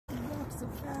so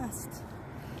fast.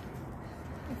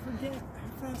 I forget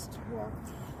how fast to walk.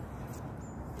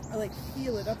 I like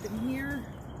feel it up in here.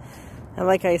 And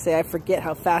like I say, I forget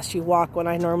how fast you walk when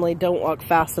I normally don't walk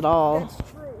fast at all.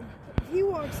 That's true. He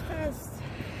walks fast.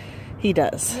 He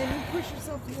does. And then you push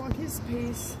yourself to walk his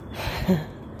pace.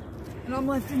 And I'm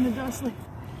left in the dust like...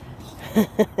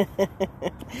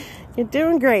 You're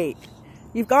doing great.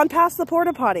 You've gone past the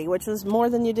porta potty, which was more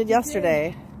than you did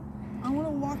yesterday. I want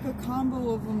to walk a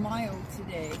combo of a mile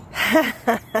today.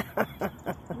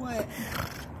 What?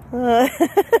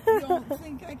 You don't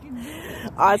think I can do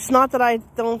it? It's not that I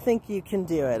don't think you can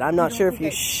do it. I'm not sure if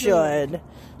you should.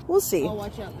 We'll see. Oh,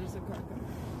 watch out. There's a car coming.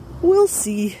 We'll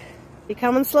see. You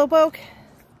coming, Slowpoke?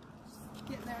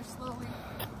 Getting there slowly.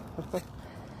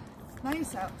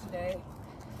 Nice out today.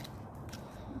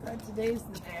 But today's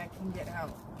the day I can get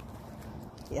out.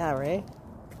 Yeah, right?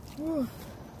 Whew.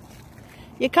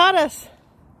 You caught us.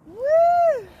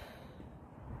 Woo!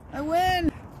 I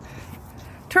win.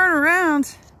 Turn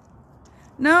around.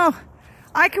 No,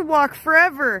 I could walk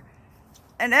forever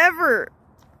and ever.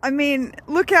 I mean,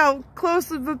 look how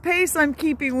close of a pace I'm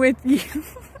keeping with you.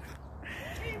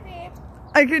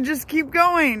 I could just keep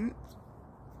going.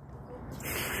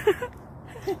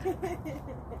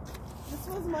 This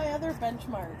was my other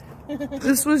benchmark.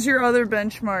 This was your other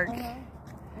benchmark.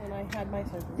 When I had my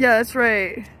surgery. Yeah, that's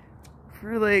right.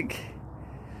 For like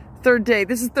third day.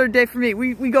 This is third day for me.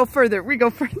 We go further. We go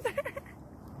further.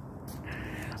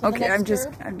 Okay, I'm just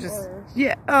or...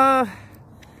 yeah,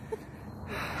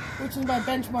 Which is my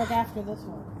benchmark after this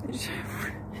one.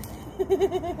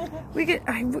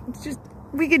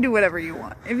 we can do whatever you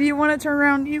want. If you want to turn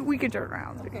around, we can turn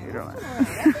around. Okay, You don't I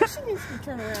think she needs to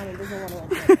turn around and doesn't want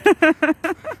to.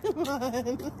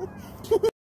 Come on.